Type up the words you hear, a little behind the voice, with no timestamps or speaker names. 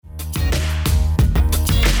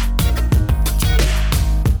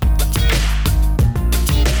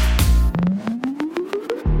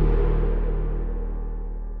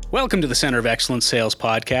Welcome to the Center of Excellence Sales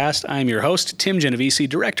Podcast. I'm your host, Tim Genovese,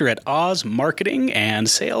 Director at Oz Marketing and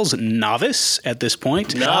Sales Novice at this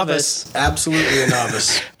point. Novice. Absolutely a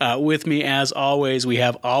novice. With me, as always, we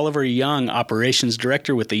have Oliver Young, Operations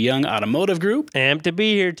Director with the Young Automotive Group. Amped to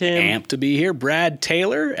be here, Tim. Amped to be here. Brad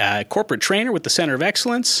Taylor, Corporate Trainer with the Center of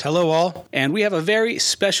Excellence. Hello, all. And we have a very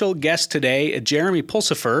special guest today, Jeramie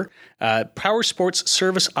Pulsipher, Powersports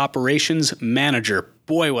Service Operations Manager.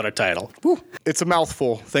 Boy, what a title. Whew. It's a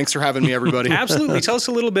mouthful. Thanks for having me, everybody. Absolutely. Tell us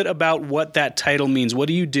a little bit about what that title means. What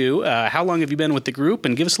do you do? How long have you been with the group?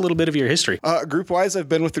 And give us a little bit of your history. Group-wise, I've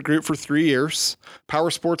been with the group for 3 years.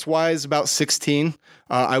 Powersports-wise, about 16.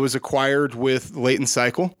 I was acquired with Leighton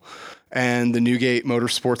Cycle and the Newgate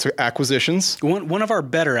Motorsports acquisitions. One of our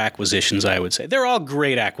better acquisitions, I would say. They're all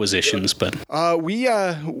great acquisitions, but... We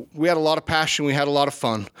had a lot of passion. We had a lot of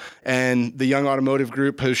fun. And the Young Automotive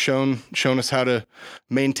Group has shown us how to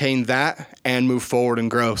maintain that and move forward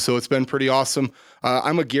and grow. So it's been pretty awesome.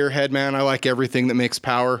 I'm a gearhead, man. I like everything that makes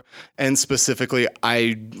power. And specifically,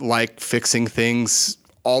 I like fixing things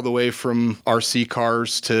all the way from RC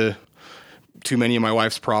cars to too many of my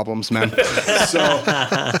wife's problems, man. So,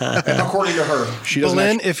 and according to her, she doesn't.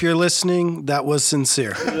 Lynn, if you're listening, that was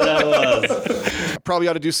sincere. That was. Probably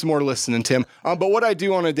ought to do some more listening, Tim. But what I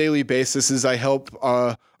do on a daily basis is I help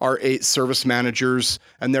our 8 service managers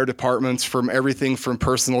and their departments from everything from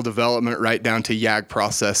personal development right down to YAG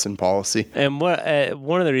process and policy. And one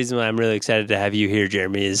of the reasons why I'm really excited to have you here,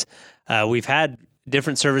 Jeramie, is we've had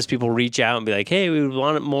different service people reach out and be like, hey, we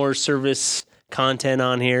want more service content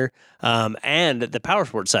on here, and the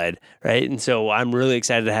Powersports side, right? And so I'm really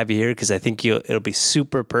excited to have you here because I think it'll be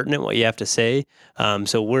super pertinent what you have to say.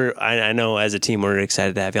 So I know as a team we're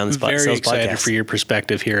excited to have you on this Very sales excited podcast. for your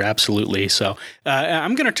perspective here, absolutely. So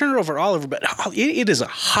I'm going to turn it over to Oliver, but it is a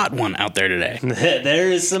hot one out there today. There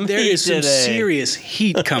is some serious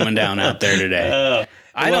heat coming down out there today.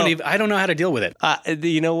 I don't know how to deal with it.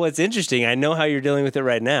 You know what's interesting? I know how you're dealing with it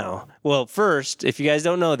right now. Well, first, if you guys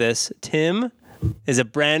don't know this, Tim is a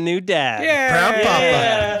brand new dad. Proud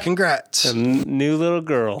papa. Congrats. A new little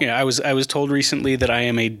girl. Yeah, I was told recently that I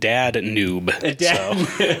am a dad noob. A dad.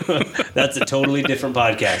 So. That's a totally different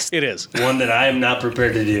podcast. It is. One that I am not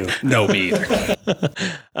prepared to do. No, me either.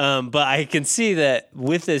 But I can see that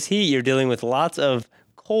with this heat, you're dealing with lots of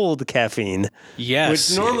cold caffeine. Yes.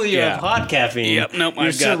 Which normally you have hot caffeine. Yep. Nope.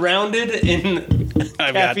 You're surrounded in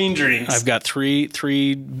caffeine drinks. I've got three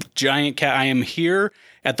giant I am here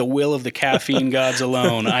at the will of the caffeine gods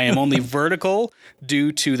alone. I am only vertical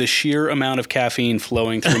due to the sheer amount of caffeine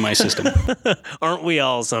flowing through my system. Aren't we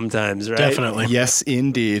all sometimes, right? Definitely. Yes,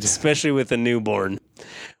 indeed. Especially with a newborn.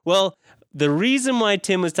 Well, the reason why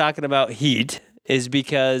Tim was talking about heat is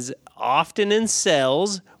because often in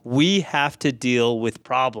sales, we have to deal with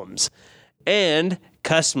problems and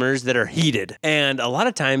customers that are heated. And a lot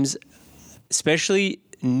of times, especially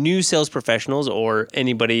new sales professionals or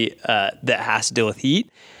anybody that has to deal with heat,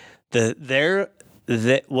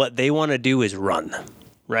 what they want to do is run,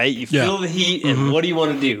 right? You feel the heat, and what do you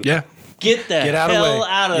want to do? Yeah. Get the hell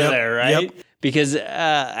out of Yep. there, right? Yep. Because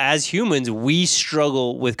as humans, we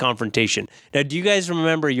struggle with confrontation. Now, do you guys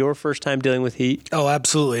remember your first time dealing with heat? Oh,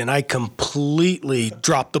 absolutely. And I completely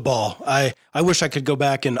dropped the ball. I wish I could go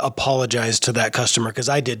back and apologize to that customer because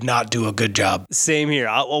I did not do a good job. Same here.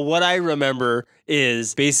 Well, what I remember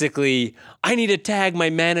is basically, I need to tag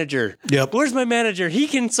my manager. Yep. Where's my manager? He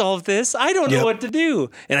can solve this. I don't know what to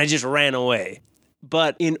do. And I just ran away.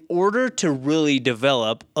 But in order to really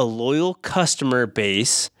develop a loyal customer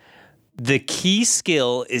base, the key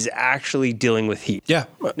skill is actually dealing with heat. Yeah,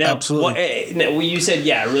 now, absolutely. You said,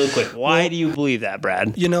 really quick. Why do you believe that,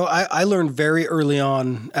 Brad? You know, I learned very early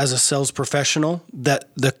on as a sales professional that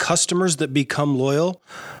the customers that become loyal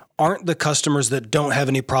aren't the customers that don't have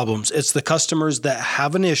any problems. It's the customers that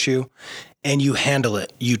have an issue and you handle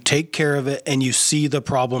it. You take care of it and you see the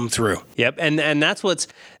problem through. Yep. And that's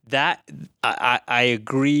I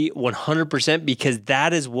agree 100% because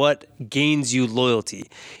that is what gains you loyalty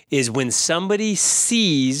is when somebody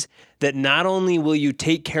sees that not only will you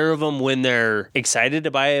take care of them when they're excited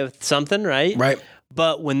to buy something, right? Right.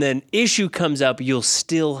 But when an issue comes up, you'll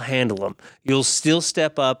still handle them. You'll still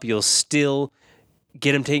step up. You'll still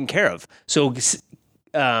get them taken care of. So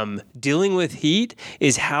dealing with heat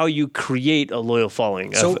is how you create a loyal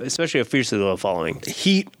following, especially a fiercely loyal following.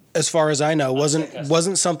 Heat, as far as I know,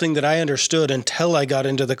 wasn't something that I understood until I got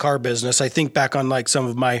into the car business. I think back on like some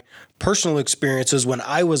of my personal experiences when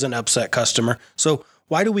I was an upset customer. So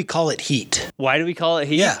why do we call it heat? Why do we call it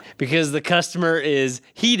heat? Yeah. Because the customer is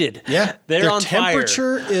heated. Yeah. They're Their on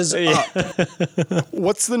temperature is up.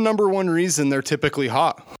 What's the number one reason they're typically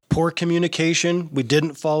hot? Poor communication. We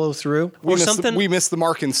didn't follow through. Or something. We missed the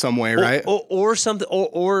mark in some way, right? Or something.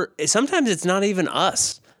 Or sometimes it's not even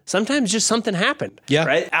us. Sometimes just something happened. Yeah.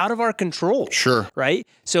 Right? Out of our control. Sure. Right?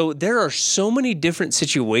 So there are so many different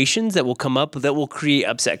situations that will come up that will create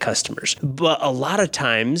upset customers. But a lot of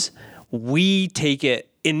times we take it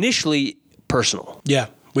initially personal. Yeah.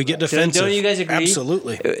 We get defensive. Don't you guys agree?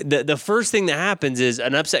 Absolutely. The first thing that happens is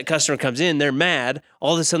an upset customer comes in, they're mad.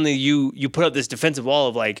 All of a sudden you put up this defensive wall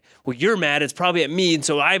of like, well, you're mad, it's probably at me, and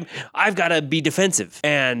so I've got to be defensive.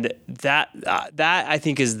 And that I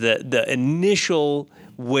think is the initial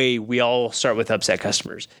way we all start with upset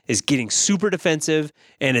customers is getting super defensive,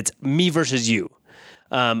 and it's me versus you.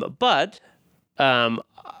 But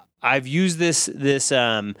I've used this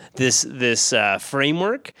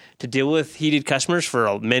framework to deal with heated customers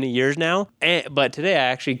for many years now. But today I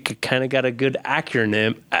actually kind of got a good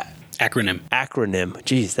acronym. Acronym.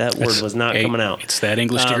 Geez, that word was not coming out. It's that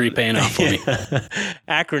English degree paying off for me.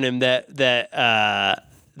 Acronym that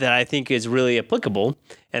I think is really applicable,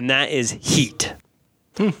 and that is HEAT.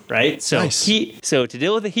 Right? So Nice. heat. So to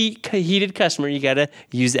deal with a heated customer, you got to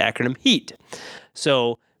use the acronym HEAT.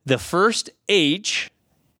 So the first H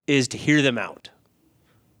is to hear them out.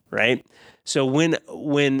 Right? So when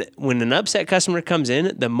an upset customer comes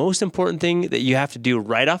in, the most important thing that you have to do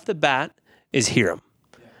right off the bat is hear them.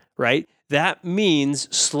 Right? That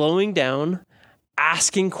means slowing down,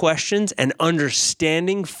 asking questions, and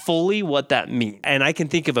understanding fully what that means. And I can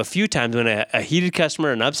think of a few times when a heated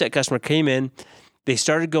customer, an upset customer came in, they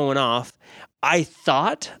started going off. I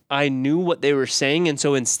thought I knew what they were saying, and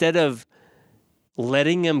so instead of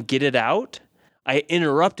letting them get it out, I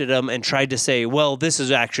interrupted them and tried to say, well, this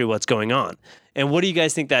is actually what's going on. And what do you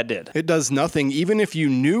guys think that did? It does nothing. Even if you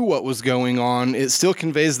knew what was going on, it still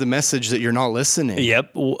conveys the message that you're not listening.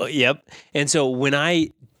 Yep. And so when I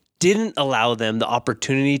didn't allow them the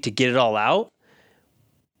opportunity to get it all out,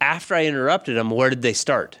 after I interrupted them, where did they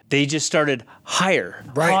start? They just started higher,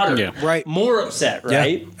 Right. hotter, Yeah. Right. more upset,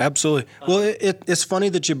 right? Yeah, absolutely. Well, it's funny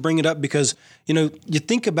that you bring it up because, you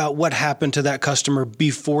think about what happened to that customer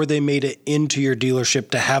before they made it into your dealership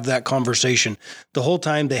to have that conversation. The whole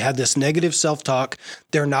time they had this negative self-talk.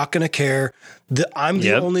 They're not going to care. I'm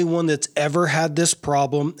the only one that's ever had this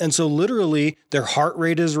problem. And so literally their heart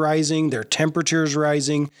rate is rising, their temperature is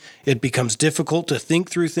rising. It becomes difficult to think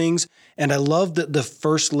through things. And I love that the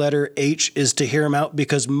first letter H is to hear them out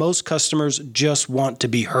because most customers just want to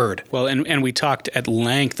be heard. Well, and we talked at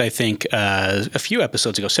length, I think, several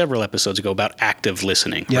episodes ago, about active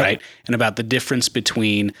listening, right? And about the difference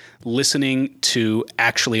between listening to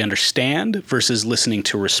actually understand versus listening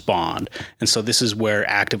to respond. And so this is where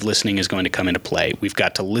active listening is going to come into play. We've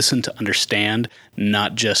got to listen to understand,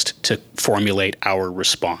 not just to formulate our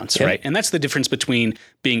response, right? And that's the difference between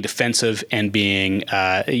being defensive and being,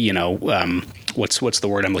 what's the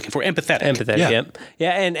word I'm looking for? Empathetic.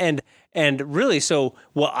 Yeah. And really, so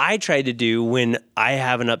what I try to do when I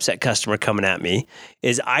have an upset customer coming at me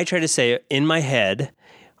is I try to say in my head,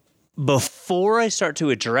 before I start to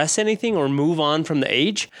address anything or move on from the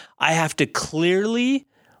H, I have to clearly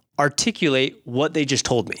articulate what they just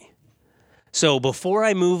told me. So before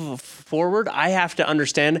I move forward, I have to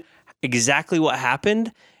understand exactly what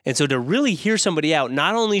happened. And so to really hear somebody out,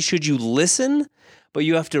 not only should you listen, but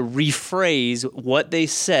you have to rephrase what they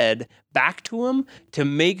said back to them to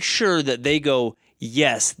make sure that they go,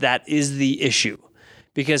 yes, that is the issue.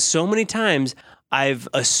 Because so many times I've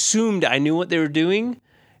assumed I knew what they were doing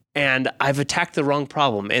and I've attacked the wrong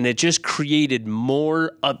problem, and it just created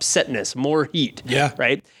more upsetness, more heat. Yeah.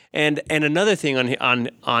 Right. And another thing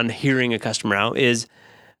on hearing a customer out is,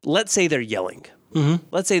 let's say they're yelling. Mm-hmm.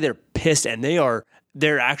 Let's say they're pissed and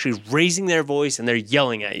they're actually raising their voice and they're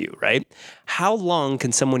yelling at you, right? How long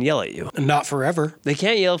can someone yell at you? Not forever. They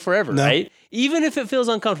can't yell forever, right? Even if it feels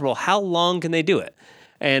uncomfortable, how long can they do it?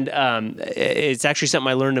 And it's actually something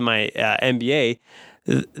I learned in my MBA.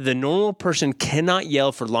 The normal person cannot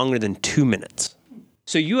yell for longer than 2 minutes.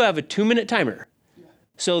 So you have a 2-minute timer.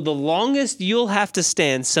 So the longest you'll have to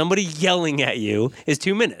stand somebody yelling at you is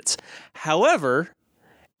 2 minutes. However,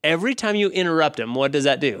 every time you interrupt them, what does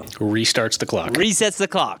that do? Restarts the clock. Resets the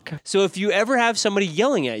clock. So if you ever have somebody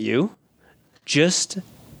yelling at you, just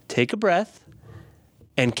take a breath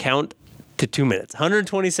and count to 2 minutes,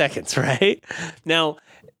 120 seconds, right? Now,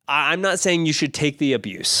 I'm not saying you should take the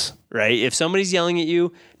abuse, right? If somebody's yelling at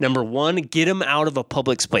you, number one, get them out of a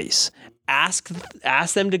public space.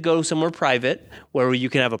 ask them to go somewhere private where you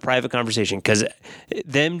can have a private conversation, because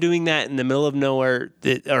them doing that in the middle of nowhere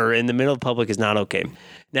or in the middle of public is not okay.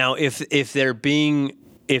 Now, if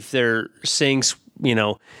they're saying, you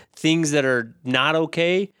know, things that are not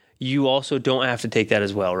okay, you also don't have to take that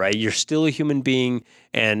as well, right? You're still a human being,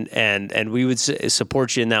 and we would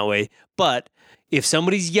support you in that way. But if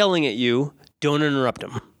somebody's yelling at you, don't interrupt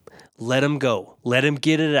them. Let them go. Let them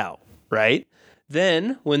get it out, right?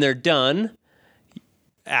 Then when they're done,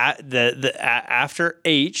 after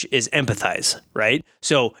H is empathize, right?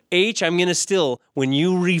 So H, I'm gonna still, when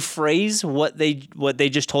you rephrase what they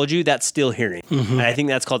just told you, that's still hearing. Mm-hmm. And I think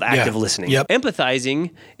that's called active listening. Yep.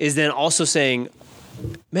 Empathizing is then also saying,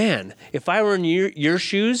 man, if I were in your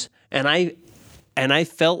shoes and I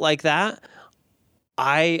felt like that,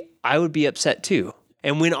 I would be upset too.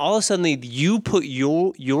 And when all of a sudden you put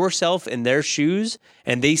yourself in their shoes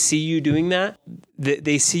and they see you doing that,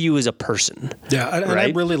 they see you as a person. Yeah, and I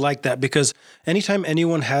really like that, because anytime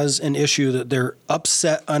anyone has an issue that they're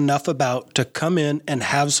upset enough about to come in and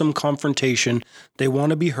have some confrontation, they want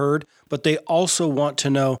to be heard, but they also want to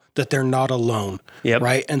know that they're not alone. Yep.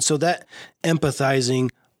 Right? And so that empathizing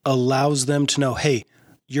allows them to know, hey,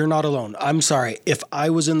 you're not alone. I'm sorry. If I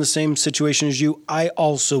was in the same situation as you, I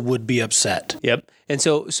also would be upset. Yep. And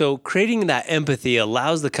so creating that empathy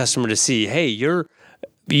allows the customer to see, hey, you're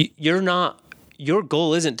not, your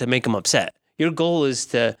goal isn't to make them upset. Your goal is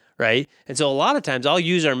to, right? And so a lot of times I'll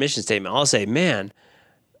use our mission statement. I'll say, man,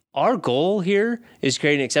 our goal here is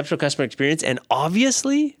creating an exceptional customer experience. And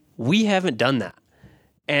obviously we haven't done that.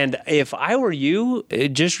 And if I were you,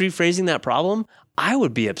 just rephrasing that problem, I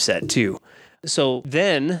would be upset too. So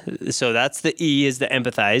that's the E, is the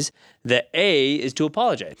empathize. The A is to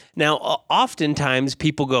apologize. Now, oftentimes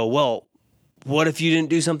people go, well, what if you didn't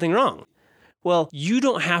do something wrong? Well, you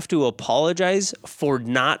don't have to apologize for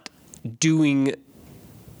not doing,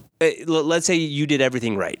 let's say you did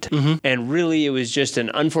everything right. Mm-hmm. And really it was just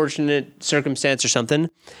an unfortunate circumstance or something.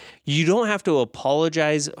 You don't have to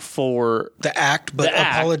apologize for the act, but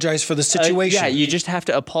apologize for the situation. Yeah, you just have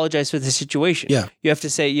to apologize for the situation. Yeah. You have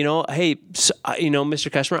to say, hey,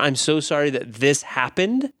 Mr. Customer, I'm so sorry that this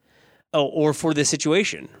happened, or for the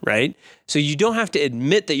situation, right? So you don't have to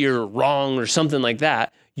admit that you're wrong or something like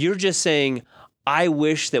that. You're just saying, I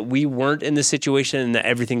wish that we weren't in this situation and that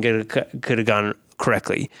everything could have gone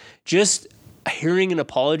correctly. Just hearing an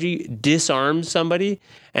apology disarms somebody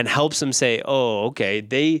and helps them say, oh, okay,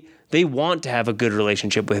 they want to have a good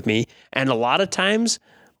relationship with me. And a lot of times,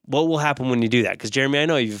 what will happen when you do that? Because Jeramie, I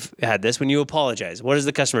know you've had this. When you apologize, what does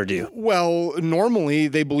the customer do? Well, normally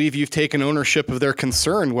they believe you've taken ownership of their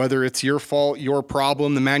concern, whether it's your fault, your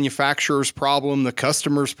problem, the manufacturer's problem, the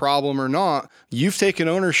customer's problem or not. You've taken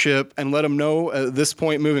ownership and let them know at this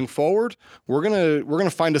point moving forward, we're gonna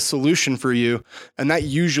find a solution for you, and that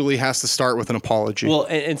usually has to start with an apology. Well,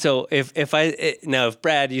 and so if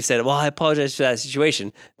Brad, you said, well, I apologize for that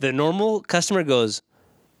situation, the normal customer goes,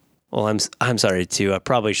 well, I'm sorry too. I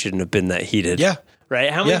probably shouldn't have been that heated. Yeah. Right?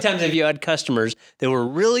 How many times have you had customers that were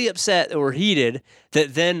really upset, that were heated,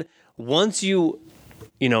 that then once you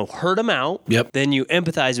heard them out, then you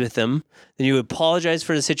empathize with them, then you apologize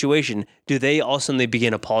for the situation, do they all suddenly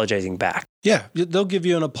begin apologizing back? Yeah. They'll give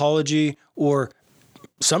you an apology, or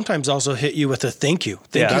sometimes also hit you with a thank you.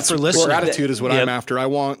 Thank you for listening. Gratitude is what I'm after. I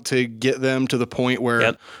want to get them to the point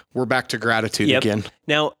where we're back to gratitude again.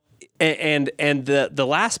 Now, and the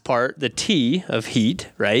last part, the T of heat,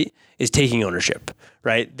 right, is taking ownership,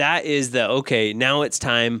 right? That is now it's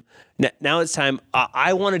time. Now it's time.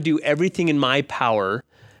 I want to do everything in my power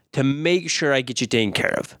to make sure I get you taken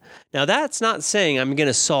care of. Now, that's not saying I'm going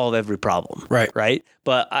to solve every problem. Right.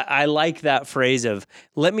 But I like that phrase of,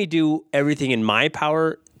 let me do everything in my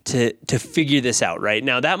power to figure this out, right?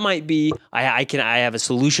 Now, that might be, I have a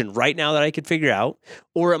solution right now that I could figure out,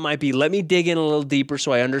 or it might be, let me dig in a little deeper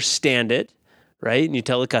so I understand it, right? And you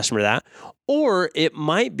tell the customer that. Or it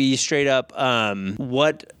might be straight up,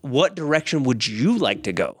 what direction would you like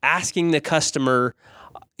to go? Asking the customer,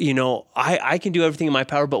 I can do everything in my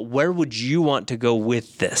power, but where would you want to go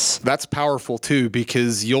with this? That's powerful too,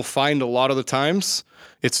 because you'll find a lot of the times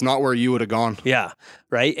it's not where you would have gone. Yeah,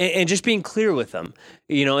 right. And just being clear with them,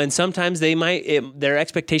 and sometimes their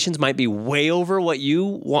expectations might be way over what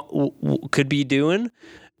you could be doing.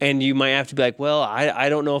 And you might have to be like, well, I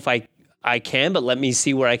don't know if I can, but let me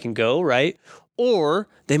see where I can go, right? Or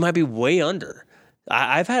they might be way under.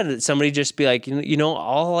 I've had somebody just be like,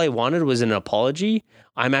 all I wanted was an apology.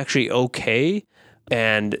 I'm actually okay.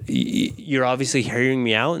 And you're obviously hearing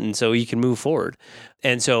me out. And so you can move forward.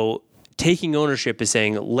 And so taking ownership is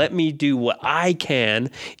saying, let me do what I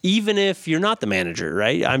can, even if you're not the manager,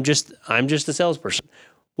 right? I'm just a salesperson.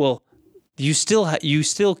 Well, you still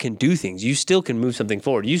can do things. You still can move something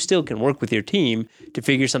forward. You still can work with your team to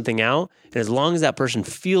figure something out. And as long as that person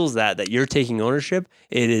feels that you're taking ownership,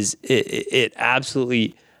 it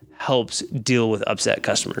absolutely helps deal with upset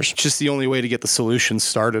customers. Just the only way to get the solution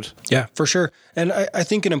started. Yeah, for sure. And I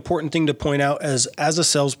think an important thing to point out as a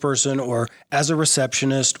salesperson or as a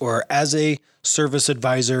receptionist or as a service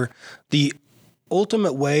advisor, the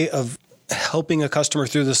ultimate way of helping a customer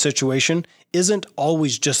through the situation isn't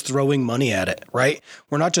always just throwing money at it, right?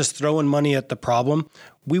 We're not just throwing money at the problem.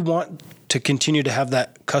 We want to continue to have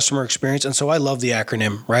that customer experience. And so I love the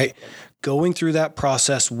acronym, right? Going through that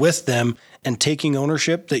process with them and taking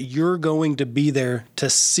ownership that you're going to be there to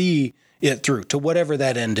see it through to whatever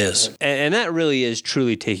that end is. And that really is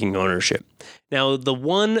truly taking ownership. Now, the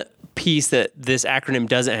one piece that this acronym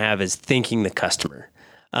doesn't have is thanking the customer.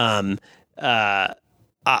 And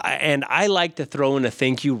I like to throw in a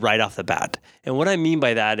thank you right off the bat. And what I mean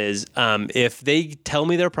by that is if they tell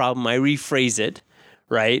me their problem, I rephrase it,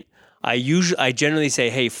 right? I generally say,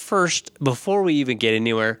 hey, first, before we even get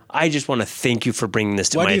anywhere, I just want to thank you for bringing this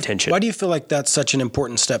to my attention. Why do you feel like that's such an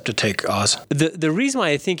important step to take, Oz? The reason why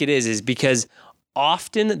I think it is because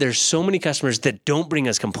often there's so many customers that don't bring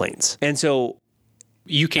us complaints. And so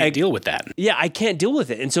you can't deal with that. Yeah, I can't deal with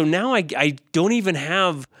it. And so now I don't even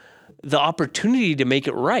have the opportunity to make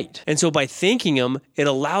it right. And so by thanking them, it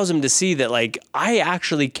allows them to see that like I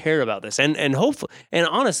actually care about this. And hopefully, and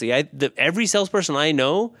honestly, every salesperson I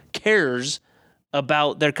know cares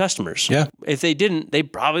about their customers. Yeah. If they didn't, they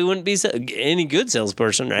probably wouldn't be any good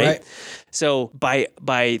salesperson, right? So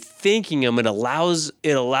by thanking them, it allows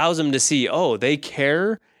them to see, oh, they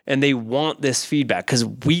care and they want this feedback because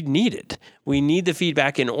we need it. We need the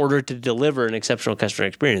feedback in order to deliver an exceptional customer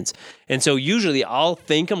experience. And so usually I'll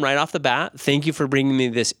thank them right off the bat. Thank you for bringing me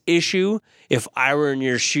this issue. If I were in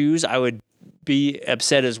your shoes, I would be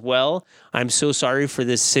upset as well. I'm so sorry for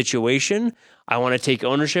this situation. I want to take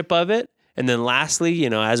ownership of it. And then lastly,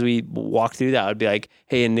 as we walk through that, I'd be like,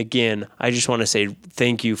 hey, and again, I just want to say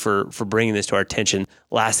thank you for bringing this to our attention.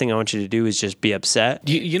 Last thing I want you to do is just be upset.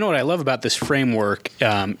 You know what I love about this framework,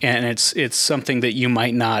 and it's something that you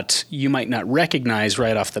might not recognize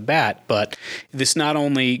right off the bat, but this not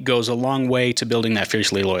only goes a long way to building that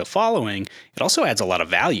fiercely loyal following, it also adds a lot of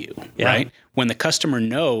value, right? When the customer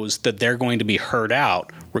knows that they're going to be heard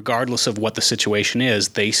out, regardless of what the situation is,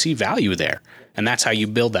 they see value there. And that's how you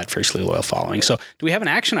build that fiercely loyal following. So do we have an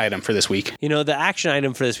action item for this week? The action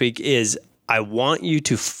item for this week is I want you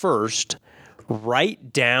to first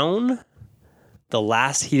write down the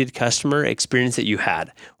last heated customer experience that you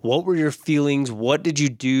had. What were your feelings? What did you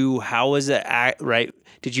do? How was it, right?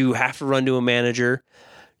 Did you have to run to a manager?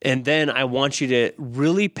 And then I want you to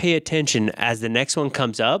really pay attention as the next one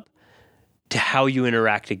comes up to how you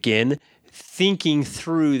interact again, thinking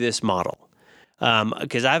through this model.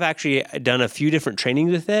 Because I've actually done a few different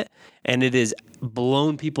trainings with it, and it has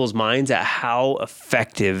blown people's minds at how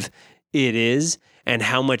effective it is and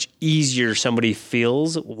how much easier somebody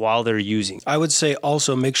feels while they're using it. I would say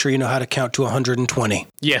also make sure you know how to count to 120.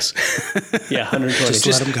 Yes. Yeah, 120. Just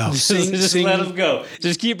let them go. Just let them go.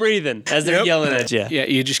 Just keep breathing as they're yelling at you. Yeah,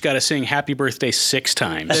 you just got to sing happy birthday 6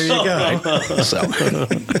 times. There you go. Right? So.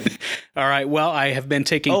 All right. Well, I have been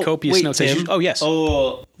taking copious notes. Tim. Oh, yes.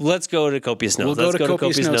 Oh, let's go to copious notes. We'll go to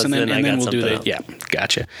copious notes and then we'll do that. Yeah,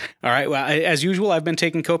 gotcha. All right. Well, as usual, I've been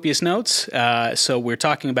taking copious notes. So we're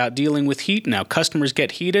talking about dealing with heat. Now, customers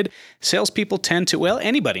get heated. Salespeople tend to,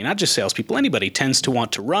 anybody, not just salespeople, anybody tends to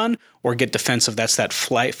want to run or get defensive. That's that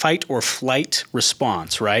fight or flight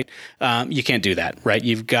response, right? You can't do that, right?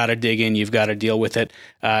 You've got to dig in. You've got to deal with it.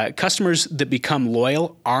 Customers that become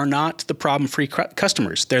loyal are not the problem-free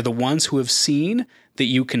customers. They're the ones who have seen that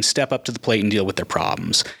you can step up to the plate and deal with their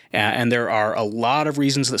problems. And there are a lot of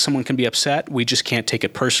reasons that someone can be upset. We just can't take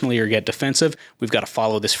it personally or get defensive. We've got to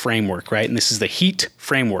follow this framework, right? And this is the HEAT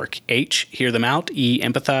framework. H, hear them out. E,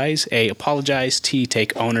 empathize. A, apologize. T,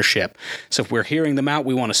 take ownership. So if we're hearing them out,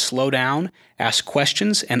 we want to slow down, ask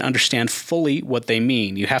questions, and understand fully what they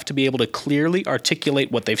mean. You have to be able to clearly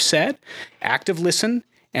articulate what they've said, active listen,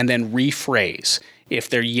 and then rephrase. If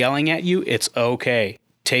they're yelling at you, it's okay.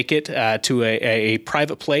 Take it to a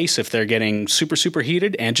private place if they're getting super, super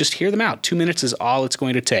heated and just hear them out. 2 minutes is all it's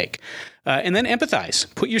going to take. And then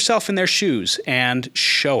empathize. Put yourself in their shoes and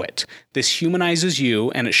show it. This humanizes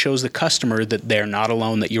you, and it shows the customer that they're not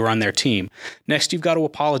alone, that you're on their team. Next, you've got to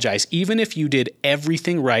apologize. Even if you did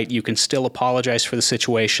everything right, you can still apologize for the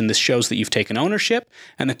situation. This shows that you've taken ownership,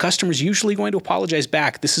 and the customer's usually going to apologize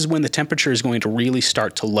back. This is when the temperature is going to really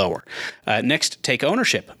start to lower. Next, take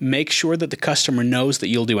ownership. Make sure that the customer knows that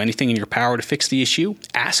you'll do anything in your power to fix the issue.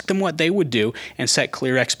 Ask them what they would do, and set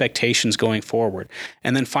clear expectations going forward.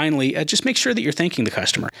 And then finally, just make sure that you're thanking the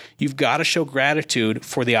customer. You've got to show gratitude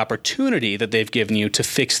for the opportunity that they've given you to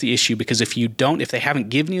fix the issue, because if they haven't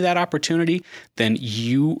given you that opportunity, then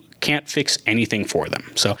you can't fix anything for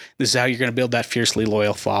them. So this is how you're going to build that fiercely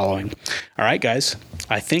loyal following. All right, guys,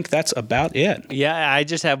 I think that's about it. Yeah, I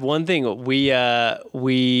just have one thing. We had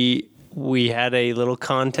a little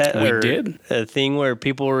contest. We did a thing where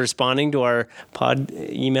people were responding to our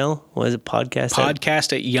email. What is it?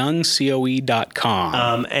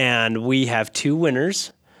 Podcast@youngcoe.com. And we have 2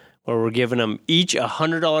 winners, where we're giving them each a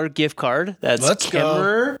 $100 gift card. That's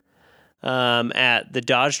Kimmer at the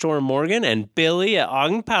Dodge Store in Morgan, and Billy at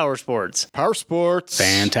Ogden Powersports. Powersports.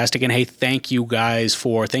 Fantastic. And hey, thank you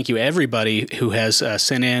everybody who has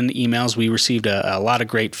sent in emails. We received a lot of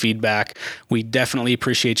great feedback. We definitely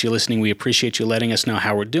appreciate you listening. We appreciate you letting us know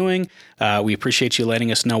how we're doing. We appreciate you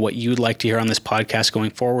letting us know what you'd like to hear on this podcast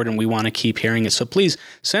going forward, and we want to keep hearing it. So please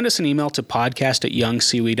send us an email to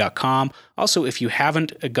podcast@youngcoe.com. Also, if you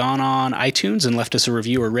haven't gone on iTunes and left us a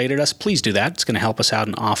review or rated us, please do that. It's going to help us out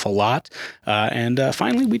an awful lot. And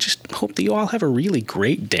finally, we just hope that you all have a really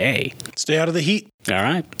great day. Stay out of the heat. All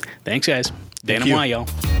right. Thanks, guys. Dana Mayo.